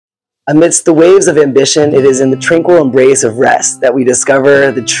Amidst the waves of ambition, it is in the tranquil embrace of rest that we discover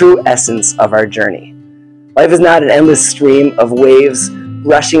the true essence of our journey. Life is not an endless stream of waves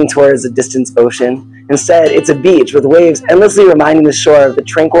rushing towards a distant ocean. Instead, it's a beach with waves endlessly reminding the shore of the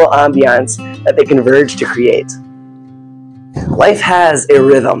tranquil ambiance that they converge to create. Life has a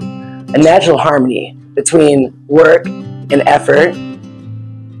rhythm, a natural harmony between work and effort,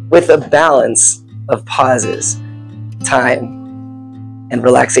 with a balance of pauses, time, and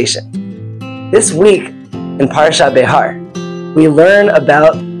relaxation. This week in Parshat Behar, we learn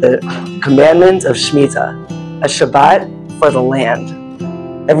about the commandment of Shemitah, a Shabbat for the land.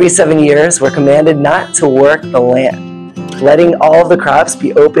 Every 7 years, we're commanded not to work the land, letting all of the crops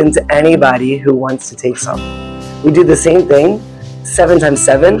be open to anybody who wants to take some. We do the same thing 7 times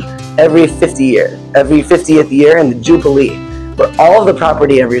 7 every 50th year in the Jubilee, where all of the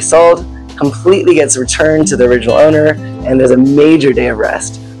property ever sold completely gets returned to the original owner, and there's a major day of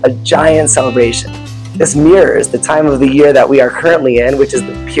rest, a giant celebration. This mirrors the time of the year that we are currently in, which is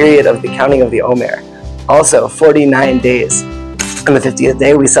the period of the counting of the Omer. Also, 49 days. On the 50th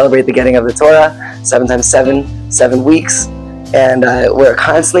day, we celebrate the getting of the Torah, 7 times 7, 7 weeks, and we're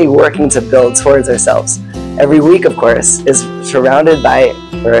constantly working to build towards ourselves. Every week, of course, is surrounded by,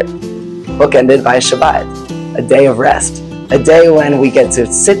 or bookended by Shabbat, a day of rest, a day when we get to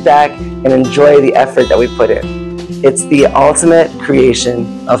sit back and enjoy the effort that we put in. It's the ultimate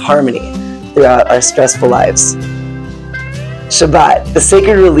creation of harmony throughout our stressful lives. Shabbat, the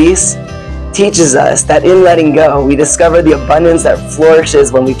sacred release, teaches us that in letting go, we discover the abundance that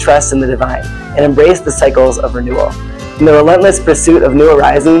flourishes when we trust in the divine and embrace the cycles of renewal. In the relentless pursuit of new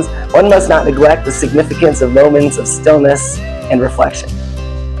horizons, one must not neglect the significance of moments of stillness and reflection.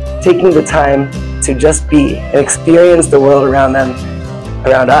 Taking the time to just be and experience the world around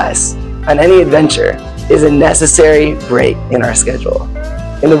us on any adventure is a necessary break in our schedule.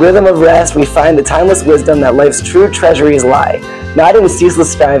 In the rhythm of rest, we find the timeless wisdom that life's true treasuries lie, not in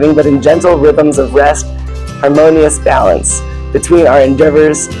ceaseless striving, but in gentle rhythms of rest, harmonious balance between our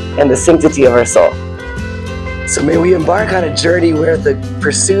endeavors and the sanctity of our soul. So may we embark on a journey where the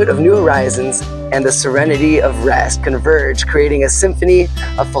pursuit of new horizons and the serenity of rest converge, creating a symphony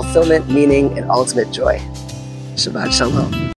of fulfillment, meaning, and ultimate joy. Shabbat Shalom.